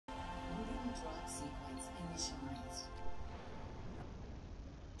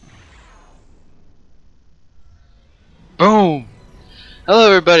Boom! Hello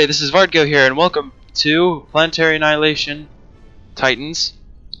everybody, this is Vardgo here, and welcome to Planetary Annihilation, Titans,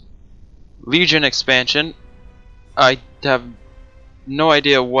 Legion expansion. I have no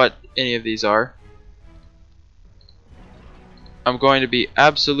idea what any of these are. I'm going to be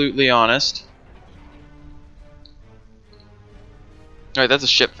absolutely honest. Alright, that's a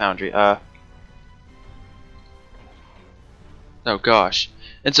ship foundry. Oh gosh.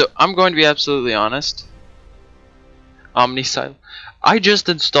 And so, I'm going to be absolutely honest. Omnisile. I just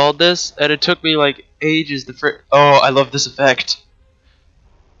installed this, and it took me like ages to oh, I love this effect.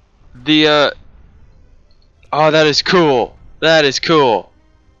 Oh, that is cool. That is cool.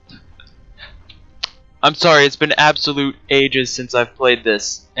 I'm sorry, it's been absolute ages since I've played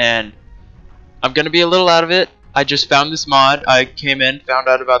this, and I'm gonna be a little out of it. I just found this mod. I came in, found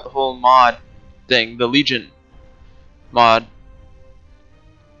out about the whole mod thing, the Legion mod,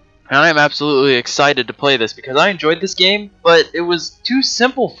 and I am absolutely excited to play this because I enjoyed this game, but it was too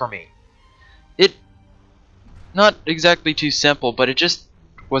simple for me. Not exactly too simple, but it just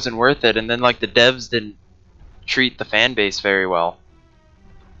wasn't worth it, and then like the devs didn't treat the fan base very well.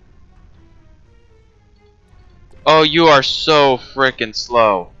 Oh, you are so frickin'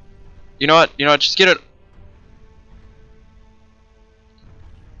 slow. You know what? Just get it.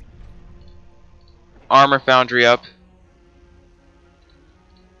 Armor foundry up.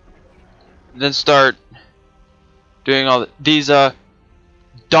 Then start doing all these Dawn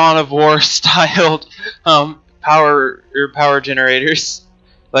of War styled power generators.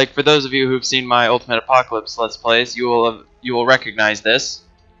 Like, for those of you who've seen my Ultimate Apocalypse Let's Plays, you will recognize this.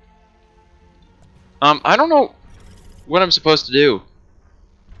 I don't know what I'm supposed to do.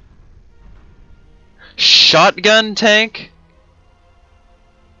 Shotgun tank?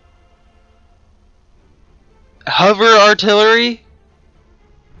 Hover artillery?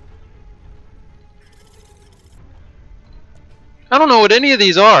 I don't know what any of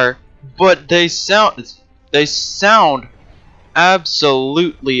these are, but they sound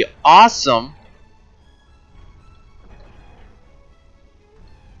absolutely awesome.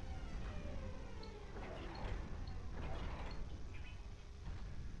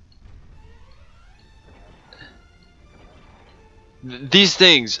 These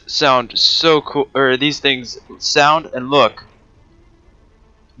things sound so cool, or these things sound and look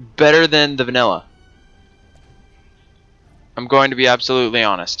better than the vanilla. I'm going to be absolutely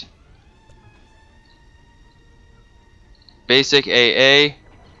honest. Basic AA.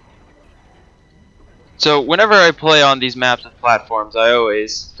 So whenever I play on these maps and platforms, I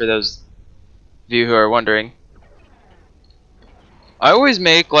always, for those of you who are wondering, I always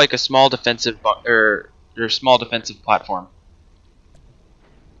make like a small defensive small defensive platform.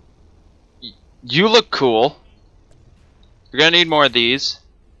 You look cool. You're gonna need more of these.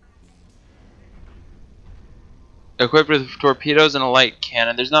 Equipped with torpedoes and a light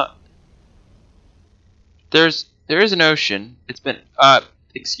cannon. There is an ocean. It's been I'm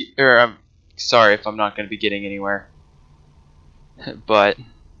sorry if I'm not going to be getting anywhere. But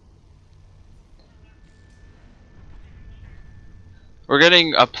we're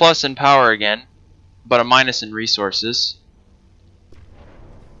getting a plus in power again, but a minus in resources.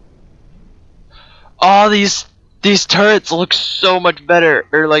 Oh, these turrets look so much better.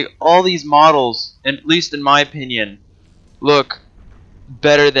 Or like all these models, at least in my opinion, look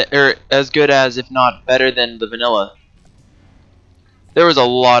better than, or as good as, if not better than, the vanilla. There was a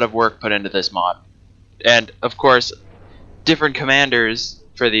lot of work put into this mod, and of course, different commanders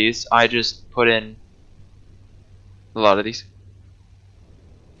for these. I just put in a lot of these.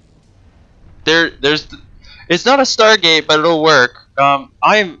 It's not a Stargate, but it'll work.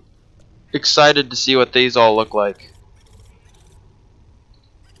 I'm excited to see what these all look like.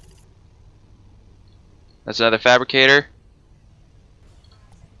 That's another fabricator.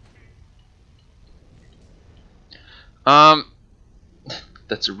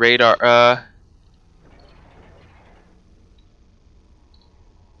 That's a radar.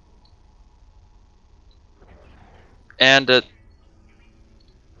 And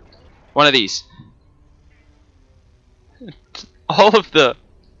one of these. All of the.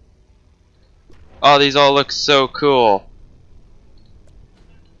 Oh, these all look so cool.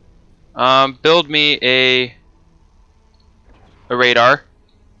 Build me a radar.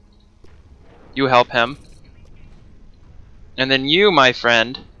 You help him. And then you, my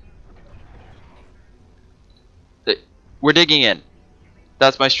friend, we're digging in.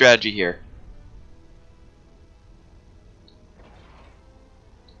 That's my strategy here.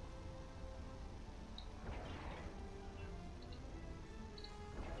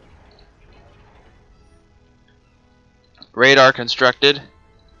 Radar constructed.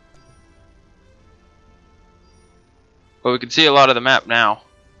 But we can see a lot of the map now.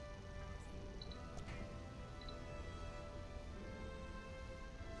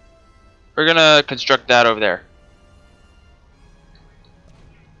 We're gonna construct that over there.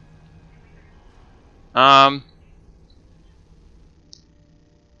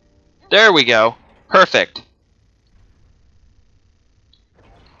 There we go. Perfect.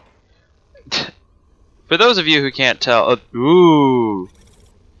 For those of you who can't tell, ooh.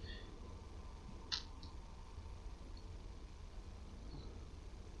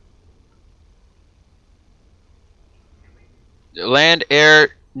 Land,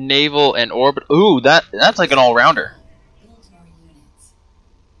 air, naval, and orbit. Ooh, that's like an all-rounder.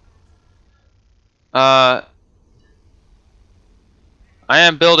 I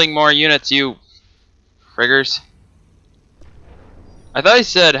am building more units, you friggers. I thought he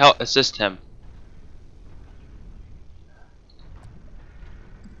said help assist him.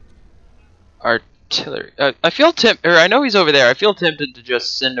 Artillery. I feel I know he's over there. I feel tempted to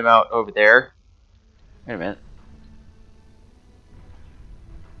just send him out over there. Wait a minute.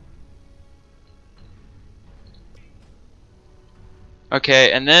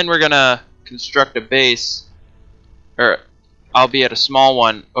 Okay, and then we're gonna construct a base, or albeit a small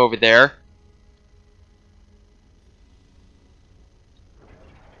one, over there.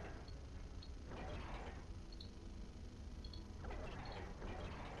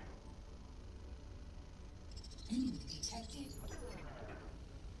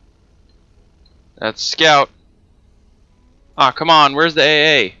 That's scout. Ah, come on, where's the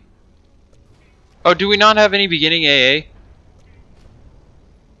AA? Oh, do we not have any beginning AA?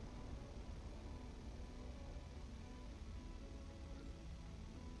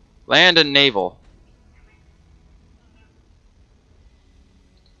 Land and naval.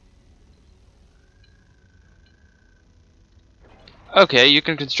 Okay, you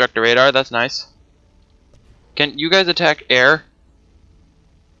can construct a radar, that's nice. Can you guys attack air?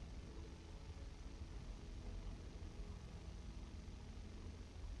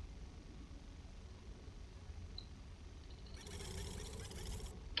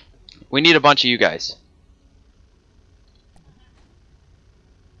 We need a bunch of you guys.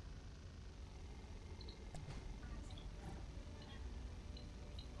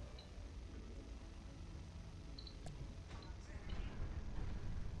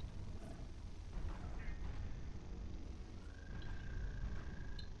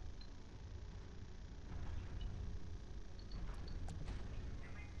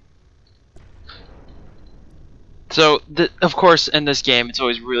 So, of course, in this game, it's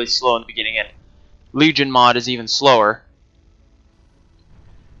always really slow in the beginning, and Legion mod is even slower.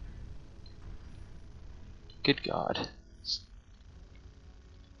 Good God. It's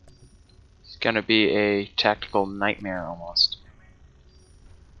gonna be a tactical nightmare, almost.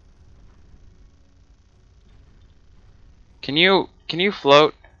 Can you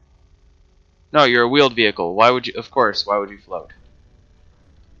float? No, you're a wheeled vehicle. Why would you, of course, why would you float?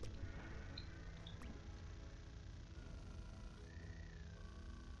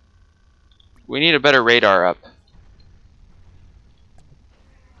 We need a better radar up.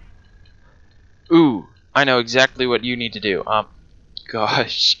 Ooh, I know exactly what you need to do.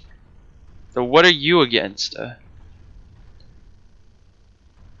 Gosh. So what are you against?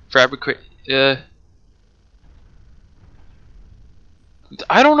 Fabricate.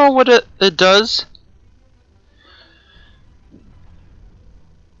 I don't know what it does.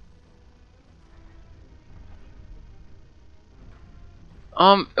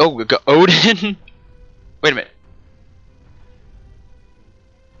 Oh, we got Odin. Wait a minute.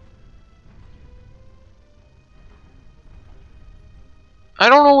 I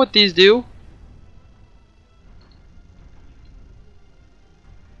don't know what these do.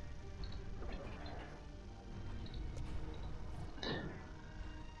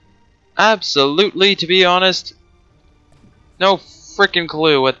 Absolutely, to be honest, no freaking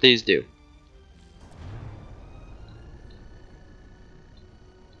clue what these do.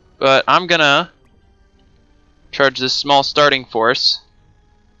 But I'm gonna charge this small starting force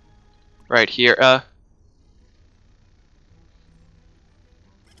right here.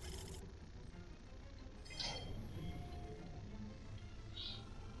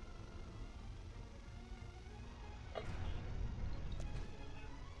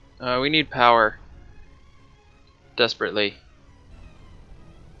 We need power desperately.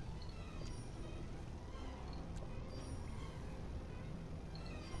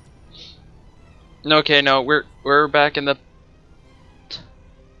 Okay, no, we're back in the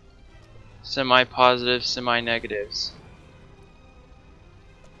semi-positive, semi-negatives.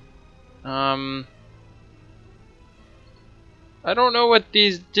 I don't know what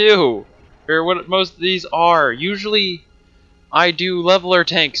these do, or what most of these are. Usually I do leveler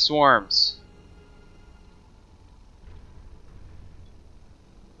tank swarms.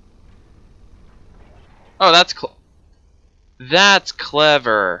 Oh, that's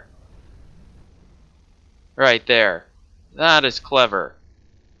clever. Right there. That is clever.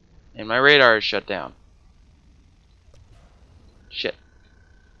 And my radar is shut down. Shit.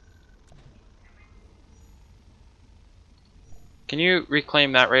 Can you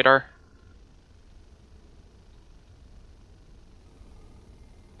reclaim that radar?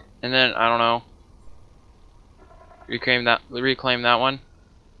 And then, I don't know. Reclaim that one.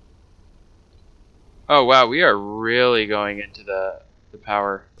 Oh wow, we are really going into the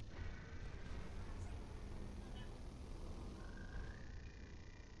power.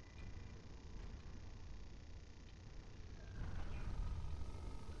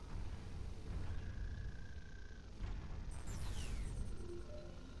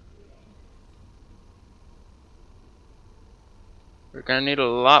 We're gonna need a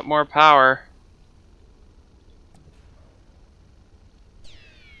lot more power.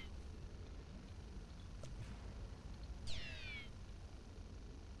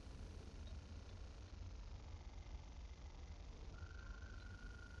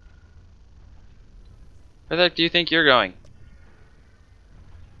 Where the heck do you think you're going?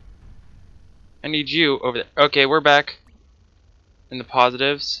 I need you over there. Okay, we're back in the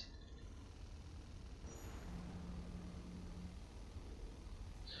positives.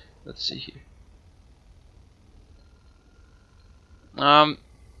 Let's see here.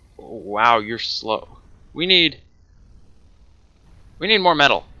 Wow, you're slow. We need more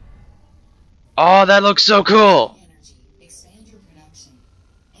metal. Oh, that looks so cool. Energy. Expand your production.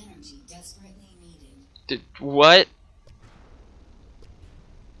 Energy desperately needed. What?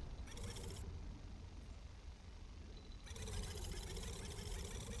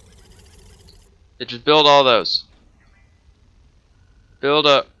 Just build all those. Build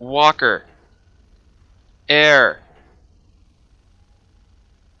a walker. Air.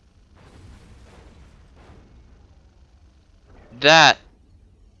 That.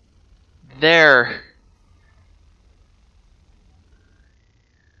 There.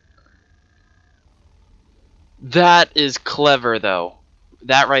 That is clever, though.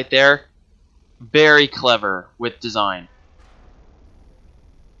 That right there, very clever with design.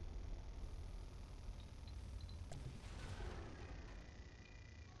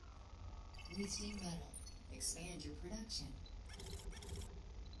 Reaching metal. Expand your production.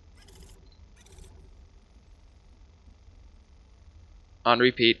 On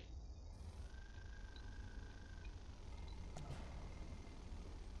repeat.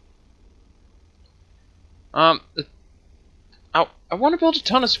 I want to build a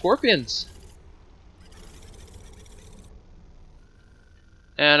ton of scorpions.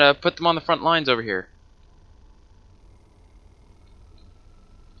 And put them on the front lines over here.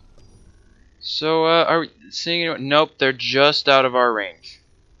 So, are we seeing anyone? Nope, they're just out of our range.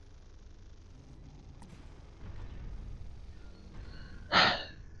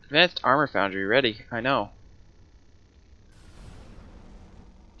 Advanced Armor Foundry ready, I know.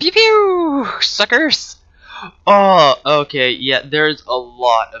 Pew pew! Suckers! Oh, okay, yeah, there's a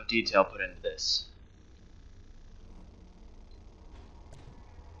lot of detail put into this.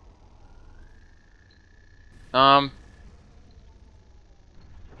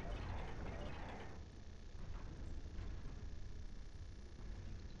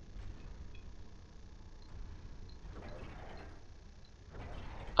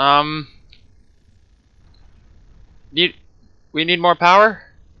 We need more power?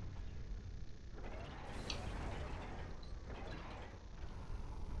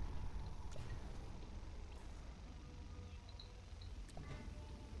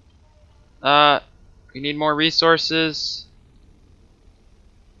 We need more resources.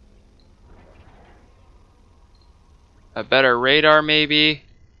 A better radar, maybe.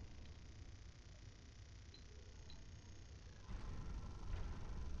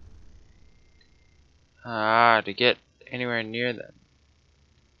 To get anywhere near them.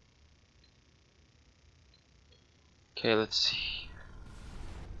 Okay, let's see.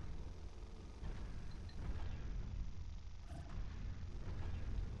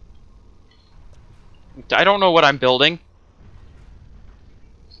 I don't know what I'm building.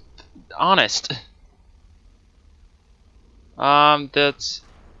 Honest. That's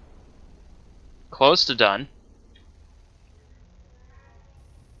close to done.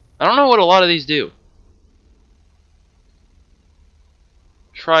 I don't know what a lot of these do.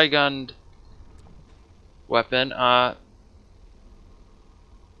 Tri-gunned weapon.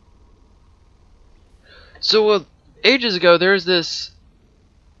 So ages ago, there's this.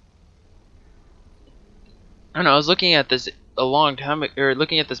 I don't know. I was looking at this a long time, or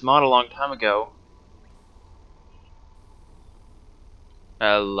looking at this mod a long time ago.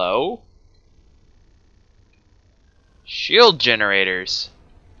 Hello? Shield generators.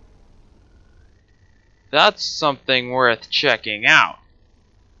 That's something worth checking out.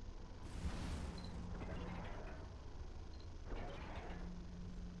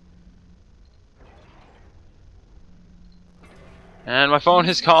 And my phone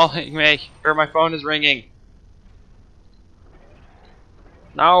is calling me, or my phone is ringing.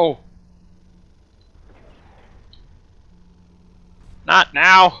 No. Not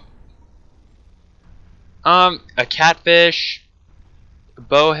now. A catfish, a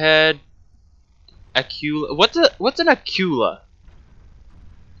bowhead, acula. What's an acula?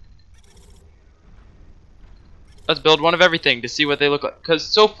 Let's build one of everything to see what they look like. Cause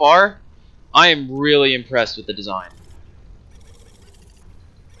so far, I am really impressed with the design.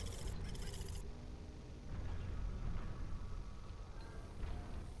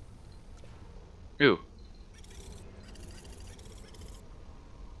 Ooh.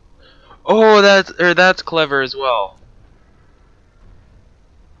 Oh, that's clever as well.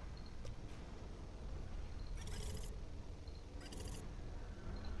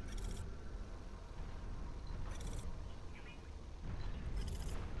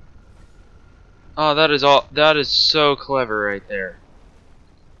 Oh, that is so clever right there.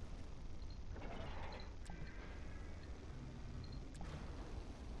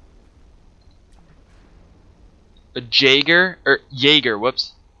 A Jaeger,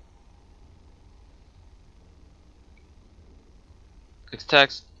 whoops. It's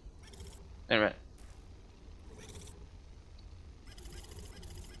text. Wait a minute.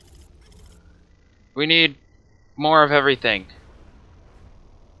 We need more of everything.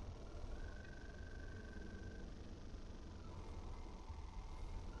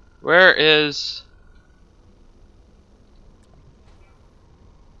 Where is...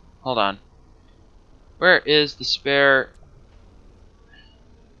 Hold on. Where is the spare...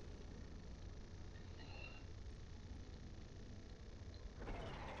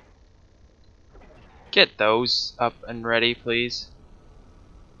 Get those up and ready, please.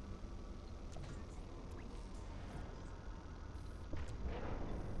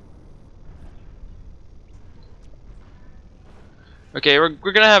 Okay, we're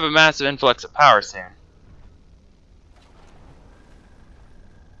gonna have a massive influx of power soon.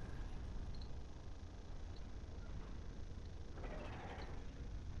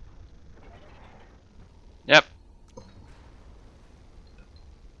 Yep.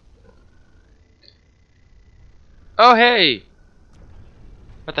 Oh hey!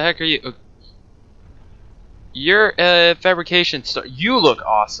 What the heck are you? You're a fabrication star. You look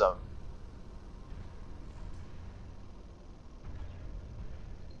awesome.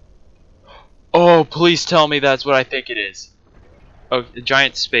 Oh, please tell me that's what I think it is. Oh, a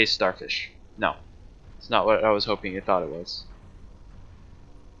giant space starfish. No, it's not what I was hoping you thought it was.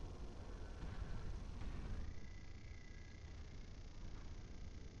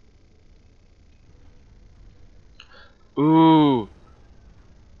 Ooh.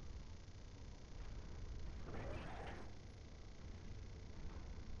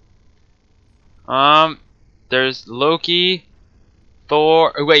 There's Loki,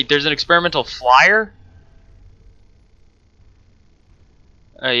 Thor. Oh, wait, there's an experimental flyer?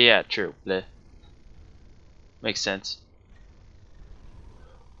 Yeah, true. Bleh. Makes sense.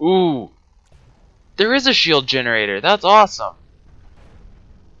 Ooh. There is a shield generator. That's awesome.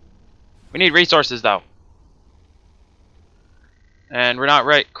 We need resources, though. And we're not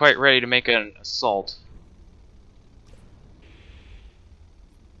quite ready to make an assault.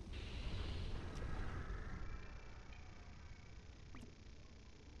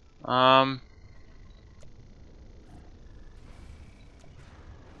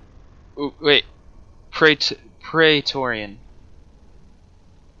 Ooh, wait. Praetorian.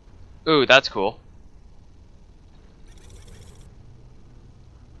 Ooh, that's cool.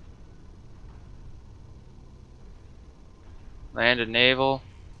 Land and naval.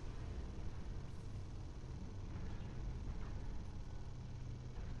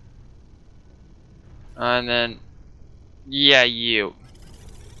 And then, yeah, you.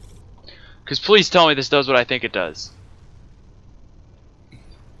 Because please tell me this does what I think it does.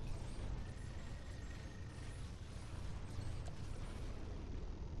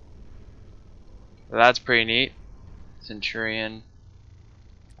 That's pretty neat. Centurion.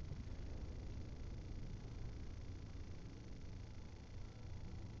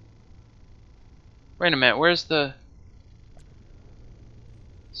 Wait a minute, where's the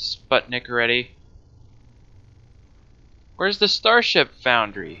Sputnik ready? Where's the Starship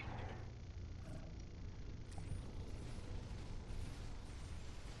Foundry?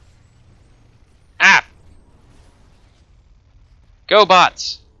 Go,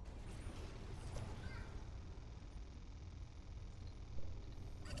 bots!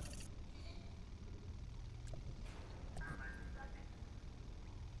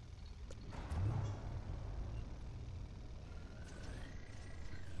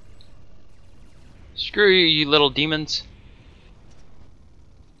 Screw you, you little demons.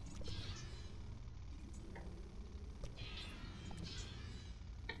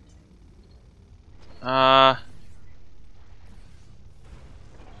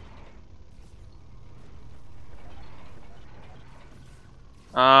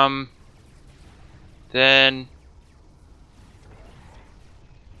 Then...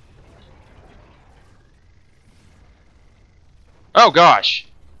 Oh, gosh!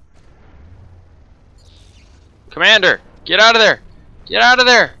 Commander, get out of there! Get out of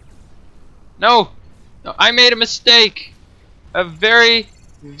there! No! No, I made a mistake! A very,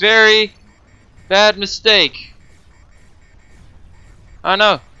 very bad mistake. Oh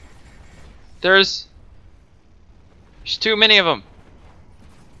no. There's too many of them.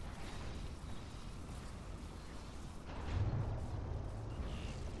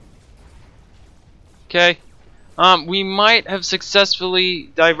 Okay. We might have successfully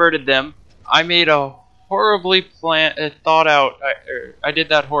diverted them. I made a horribly thought out. I did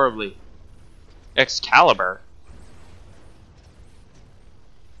that horribly. Excalibur.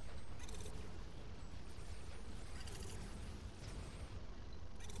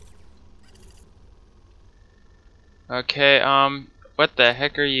 Okay. What the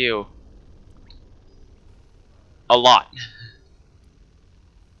heck are you? A lot.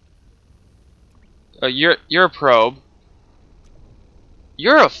 You're a probe.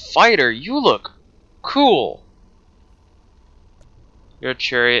 You're a fighter. You look cool. You're a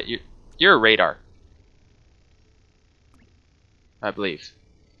chariot. You're a radar. I believe.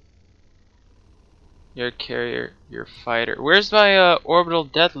 You're a carrier. You're a fighter. Where's my orbital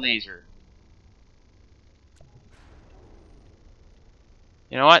death laser?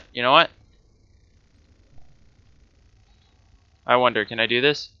 You know what? You know what? I wonder. Can I do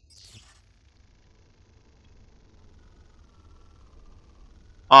this?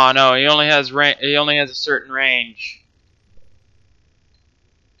 Oh no, he only has he only has a certain range.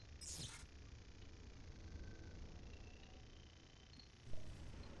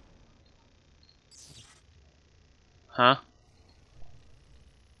 Huh?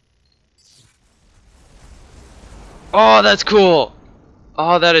 Oh, that's cool.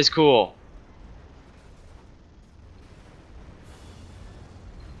 Oh, that is cool.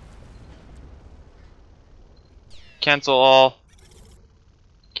 Cancel all.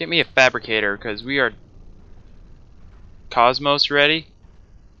 Get me a fabricator, because we are Cosmos ready.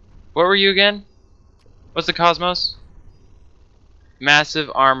 What were you again? What's the Cosmos? Massive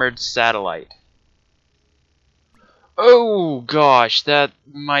armored satellite. Oh gosh, that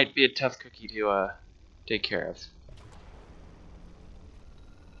might be a tough cookie to take care of.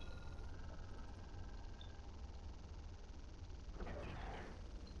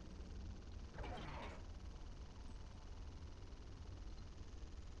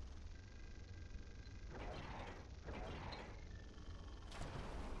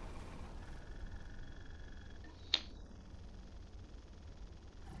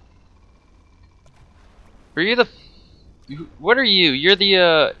 Are you the? What are you? You're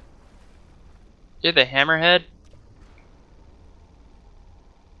the hammerhead.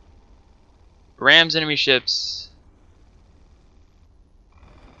 Rams enemy ships.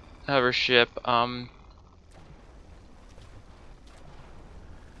 Hover ship. Oh,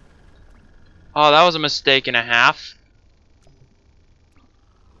 that was a mistake and a half.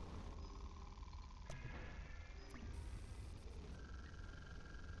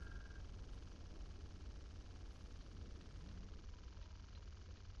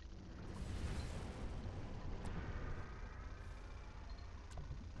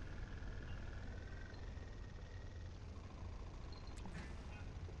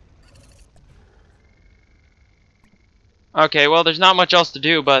 Okay, well, there's not much else to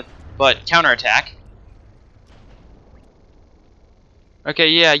do but counterattack. Okay,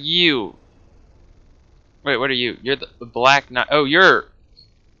 yeah, you. Wait, what are you? You're the Black Knight. Oh, you're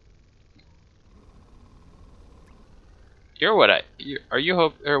what are you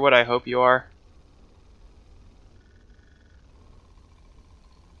hope or what I hope you are?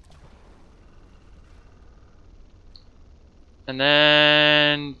 And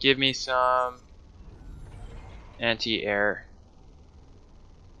then give me some anti-air.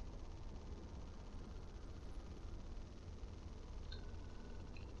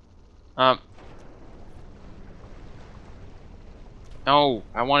 No,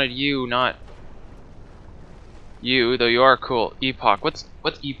 I wanted you, not. you, though you are cool. Epoch. What's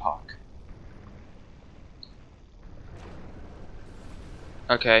epoch?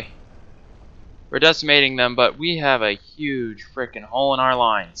 Okay. We're decimating them, but we have a huge frickin' hole in our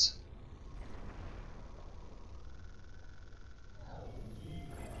lines.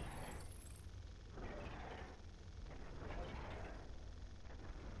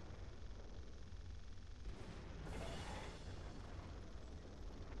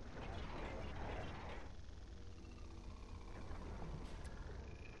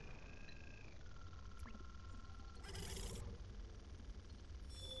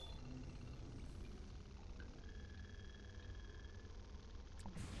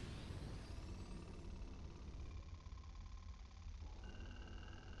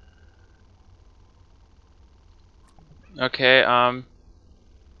 Okay,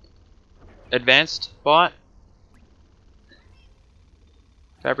 advanced bot?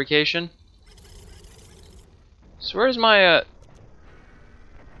 Fabrication? So where's my,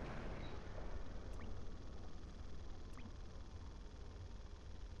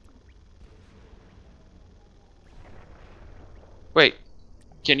 Wait,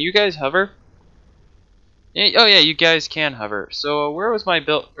 can you guys hover? Oh yeah, you guys can hover. So where was my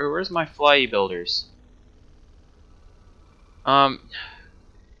where's my flyy builders?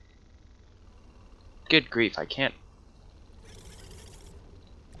 Good grief, I can't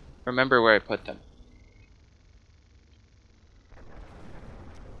remember where I put them.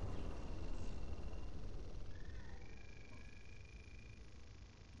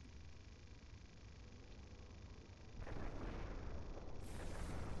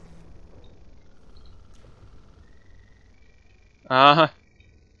 Uh-huh.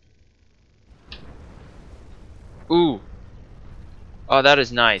 Ooh. Oh, that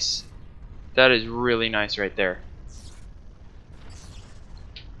is nice. That is really nice right there.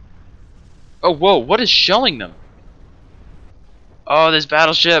 Oh, whoa, what is shelling them? Oh, this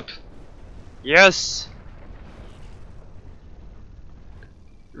battleship. Yes.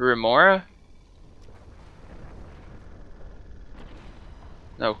 Remora?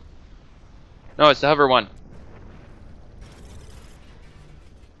 No. No, it's the hover one.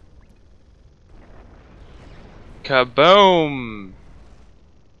 Kaboom!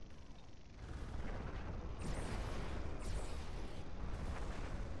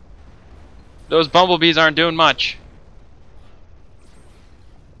 Those bumblebees aren't doing much.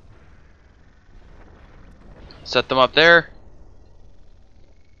 Set them up there.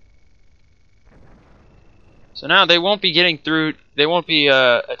 So now they won't be getting through. They won't be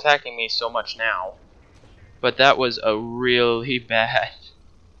attacking me so much now. But that was a really bad.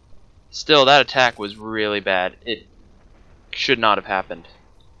 Still, that attack was really bad. It should not have happened.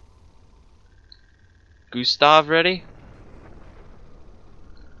 Gustav ready?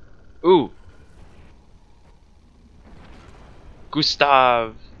 Ooh.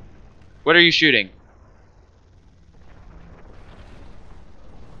 Gustav. What are you shooting?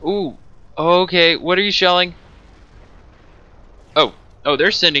 Ooh. Okay, what are you shelling? Oh. Oh,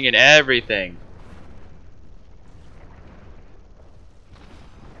 they're sending in everything.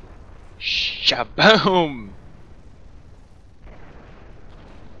 Shaboom!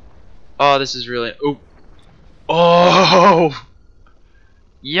 Oh, this is really... Ooh. Oh!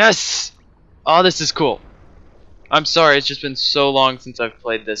 Yes! Oh, this is cool. I'm sorry, it's just been so long since I've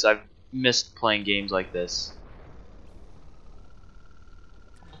played this. I've missed playing games like this.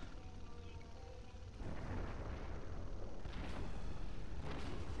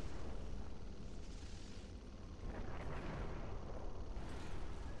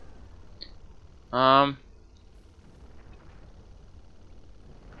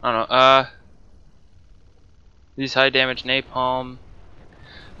 I don't know, these high damage napalm.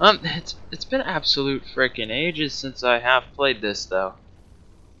 It's been absolute frickin' ages since I have played this though.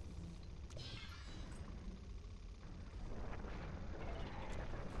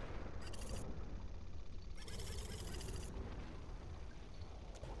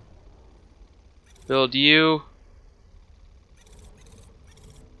 Build you.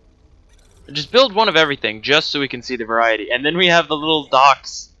 Just build one of everything, just so we can see the variety. And then we have the little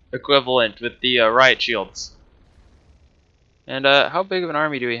docks equivalent with the riot shields. And how big of an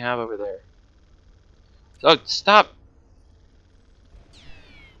army do we have over there? Oh, stop!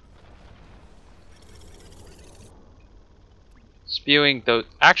 Spewing those.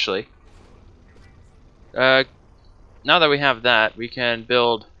 Actually, now that we have that, we can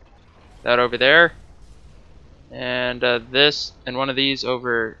build that over there, and this, and one of these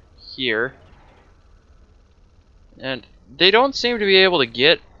over here. And they don't seem to be able to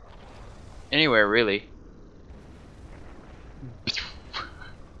get anywhere really.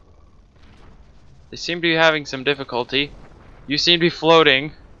 They seem to be having some difficulty. You seem to be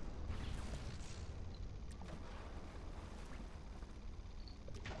floating.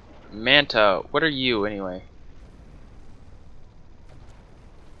 Manta, what are you anyway?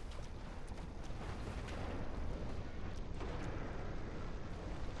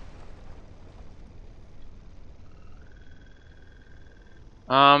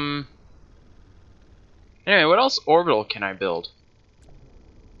 Anyway, what else orbital can I build?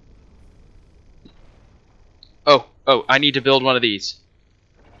 Oh, I need to build one of these.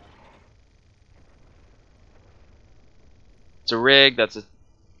 It's a rig, that's a...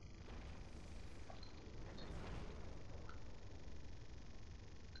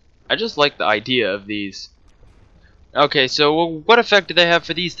 I just like the idea of these. Okay, so what effect do they have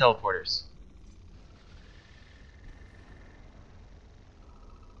for these teleporters?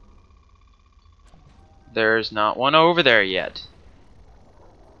 There's not one over there yet.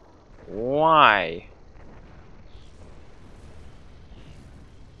 Why?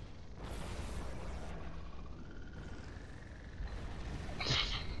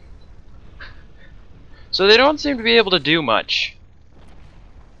 So they don't seem to be able to do much.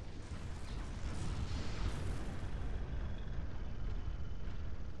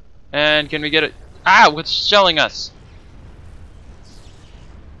 And can we get it? Ah, what's shelling us?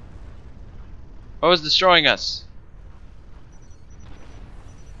 What was destroying us?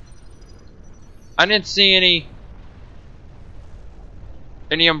 I didn't see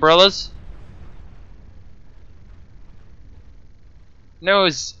any umbrellas. No,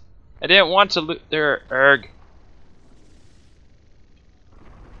 I didn't want to loot their erg.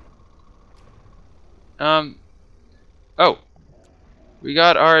 Oh, we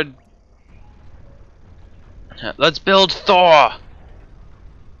got our. Let's build Thor.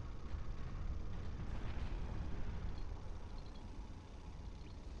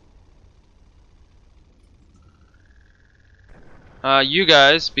 You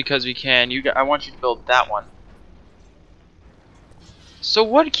guys, because we can. I want you to build that one. So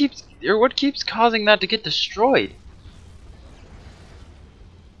what keeps causing that to get destroyed?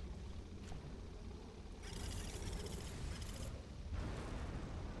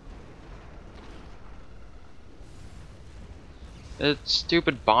 It's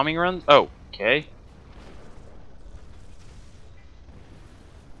stupid bombing runs? Oh, okay.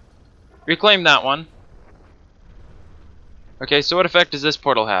 Reclaim that one. Okay, so what effect does this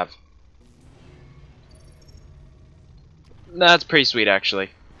portal have? That's pretty sweet, actually.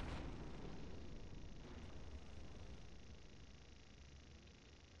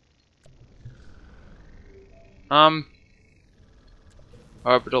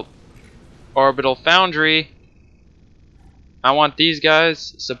 Orbital foundry. I want these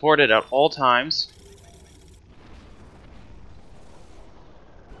guys supported at all times.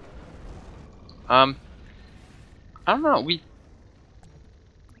 I don't know.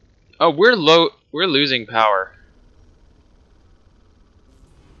 We're losing power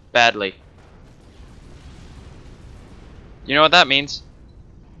badly. You know what that means?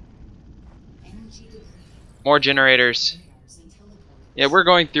 More generators. Yeah, we're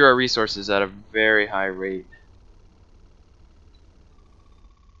going through our resources at a very high rate.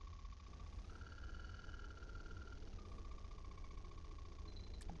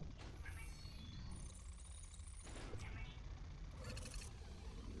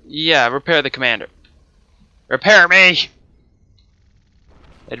 Yeah, repair the commander. Repair me!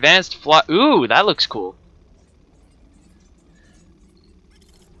 Advanced fly. Ooh, that looks cool.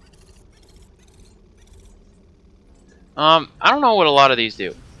 I don't know what a lot of these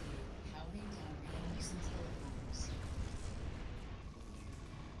do.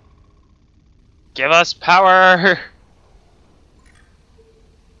 Give us power!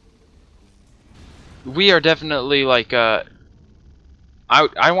 We are definitely like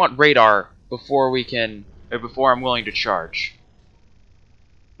I want radar before I'm willing to charge.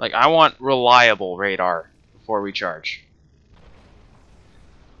 Like, I want reliable radar before we charge.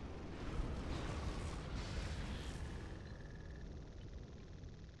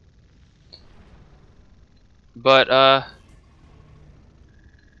 But a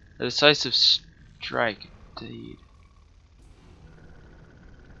decisive strike indeed.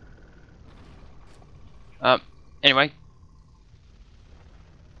 Anyway.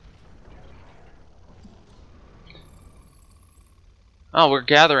 Oh, we're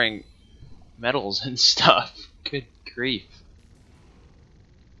gathering metals and stuff. Good grief.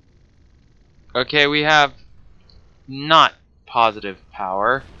 Okay, we have not positive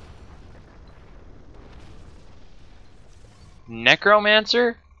power.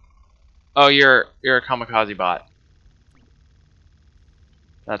 Necromancer? Oh, you're a kamikaze bot.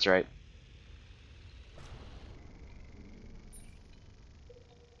 That's right.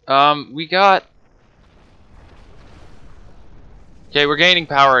 We got... Okay, we're gaining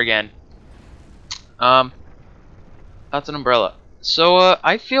power again. That's an umbrella. So,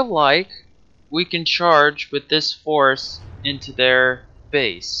 I feel like we can charge with this force into their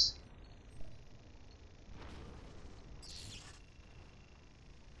base.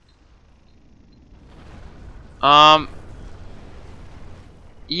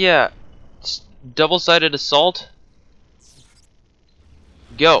 Yeah. Double-sided assault.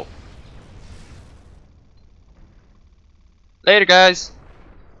 Go. Later, guys.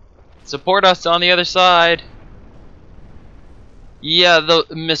 Support us on the other side. Yeah, the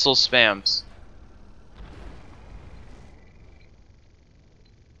missile spams.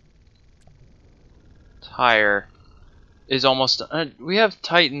 Tire is almost done. We have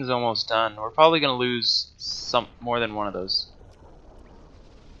Titans almost done. We're probably gonna lose some more than one of those.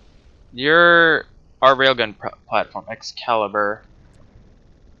 You're our railgun platform, Excalibur,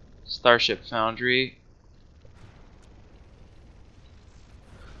 Starship Foundry.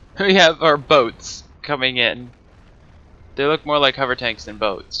 We have our boats coming in. They look more like hover tanks than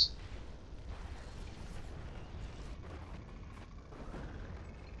boats.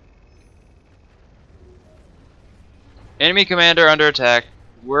 Enemy commander under attack.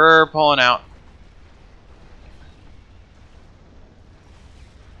 We're pulling out.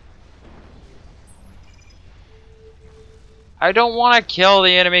 I don't want to kill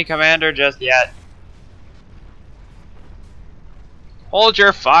the enemy commander just yet. Hold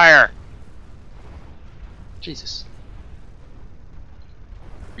your fire. Jesus.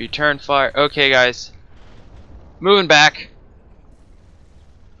 Return fire. Okay, guys. Moving back.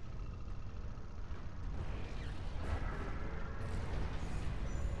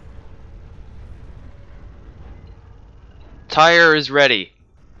 Tyre is ready.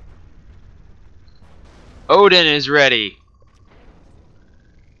 Odin is ready.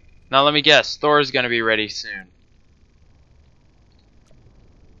 Now let me guess. Thor is going to be ready soon.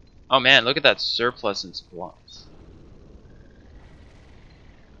 Oh man, look at that surplus in supplies.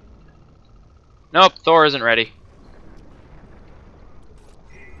 Nope, Thor isn't ready.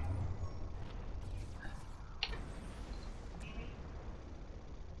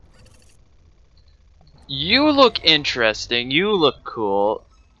 You look interesting. You look cool.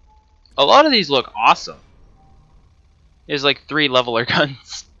 A lot of these look awesome. There's like 3 leveler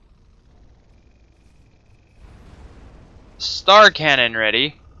guns. Star cannon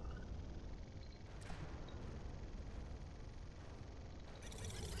ready.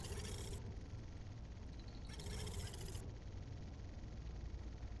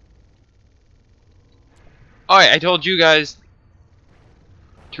 Alright, I told you guys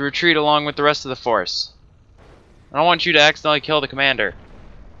to retreat along with the rest of the force. I don't want you to accidentally kill the commander.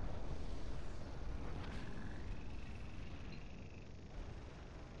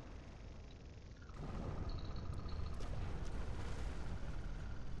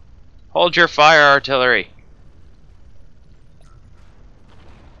 Hold your fire, artillery.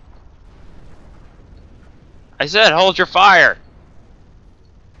 I said hold your fire.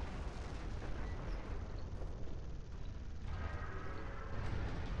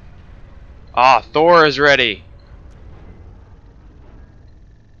 Ah, Thor is ready.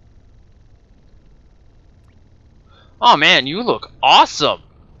 Oh man, you look awesome.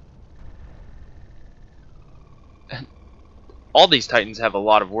 All these Titans have a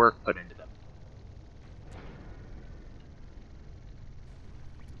lot of work put into them.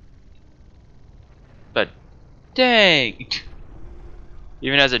 But dang,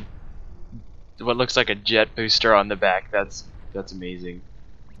 even has a what looks like a jet booster on the back. That's amazing.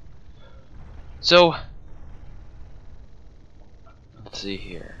 So let's see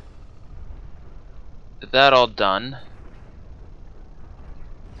here. With that all done,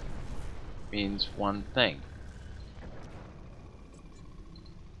 means one thing.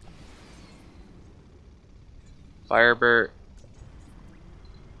 Firebird.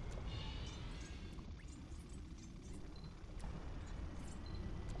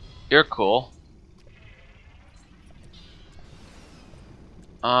 You're cool.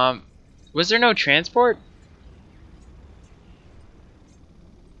 Was there no transport?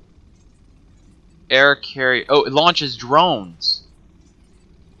 Air carrier. Oh, it launches drones.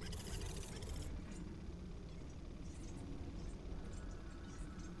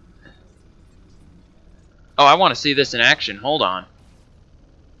 Oh, I want to see this in action. Hold on.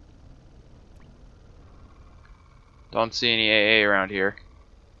 Don't see any AA around here.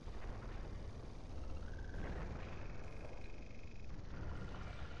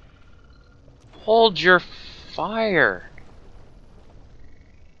 Hold your fire.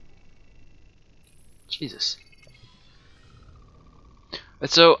 Jesus.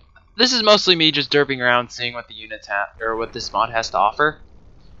 So this is mostly me just derping around, seeing what the units have, or what this mod has to offer,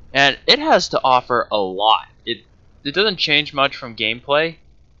 and it has to offer a lot. It doesn't change much from gameplay,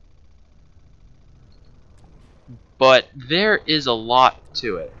 but there is a lot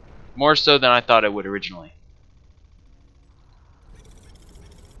to it, more so than I thought it would originally.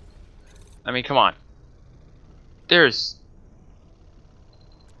 I mean, come on. There's...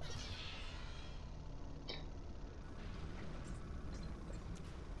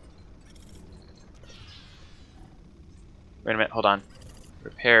 Wait a minute, hold on.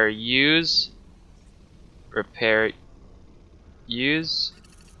 Repair, use. Repair, use.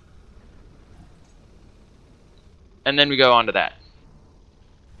 And then we go on to that.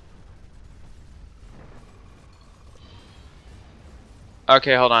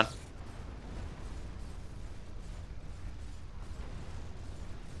 Okay, hold on.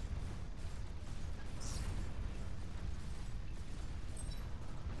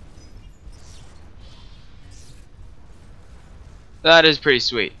 That is pretty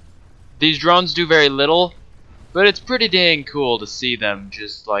sweet. These drones do very little, but it's pretty dang cool to see them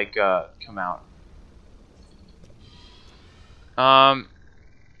just like come out.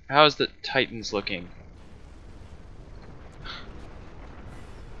 How's the Titans looking?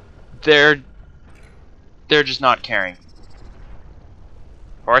 They're just not caring.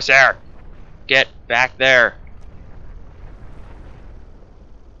 Horsehair, get back there.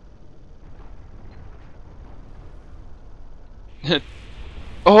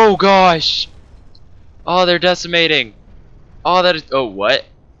 Oh gosh! Oh, they're decimating. Oh, that is. Oh, what?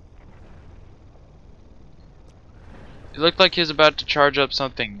 It looked like he was about to charge up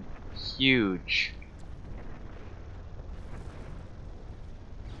something huge.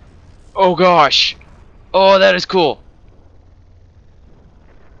 Oh gosh! Oh, that is cool.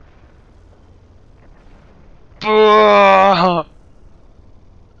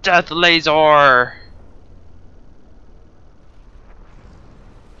 Death laser.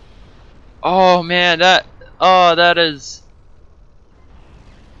 Oh man, that is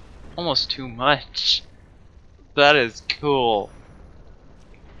almost too much. That is cool.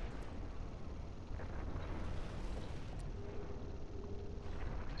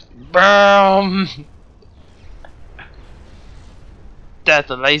 Boom! Death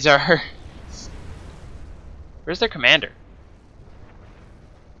laser. Where's their commander?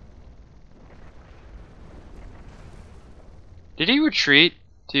 Did he retreat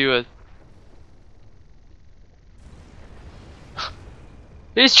to a...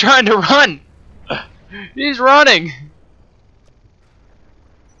 He's trying to run! He's running!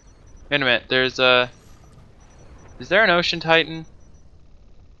 Wait a minute, there's a... Is there an Ocean Titan?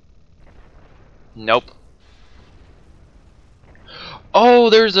 Nope. Oh,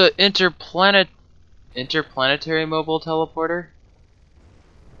 there's a interplanetary mobile teleporter?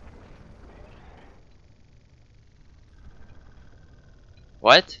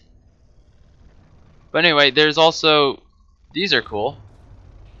 What? But anyway, there's also... These are cool.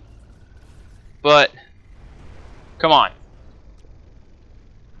 But... Come on.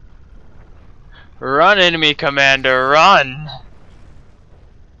 Run, enemy commander, run!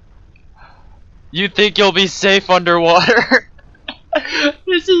 You think you'll be safe underwater?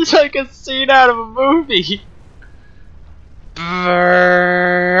 This is like a scene out of a movie.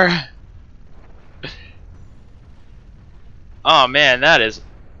 Brrr. Oh man, that is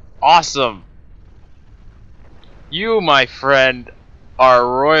awesome. You, my friend, are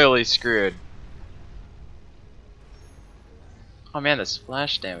royally screwed. Oh man, the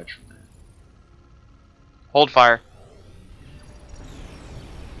splash damage from that. Hold fire.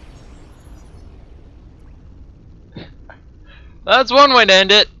 That's one way to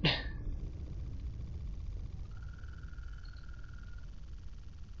end it.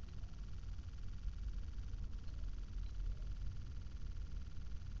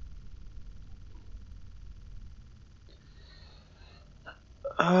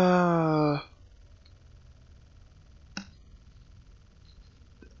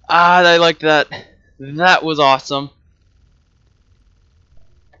 I like that. That was awesome.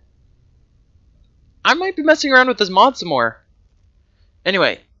 I might be messing around with this mod some more.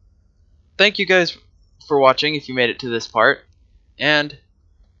 Anyway, thank you guys for watching if you made it to this part. And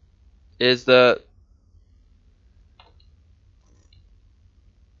is the...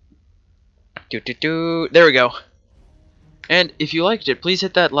 There we go. And if you liked it, please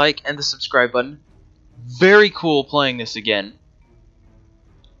hit that like and the subscribe button. Very cool playing this again.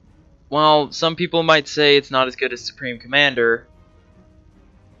 While some people might say it's not as good as Supreme Commander,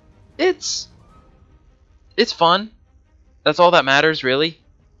 it's fun. That's all that matters, really,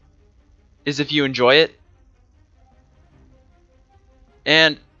 is if you enjoy it.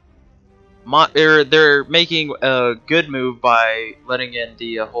 And they're making a good move by letting in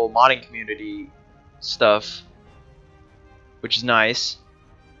the whole modding community stuff, which is nice.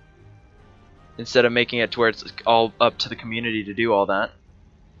 Instead of making it to where it's all up to the community to do all that.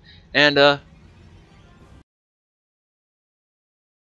 And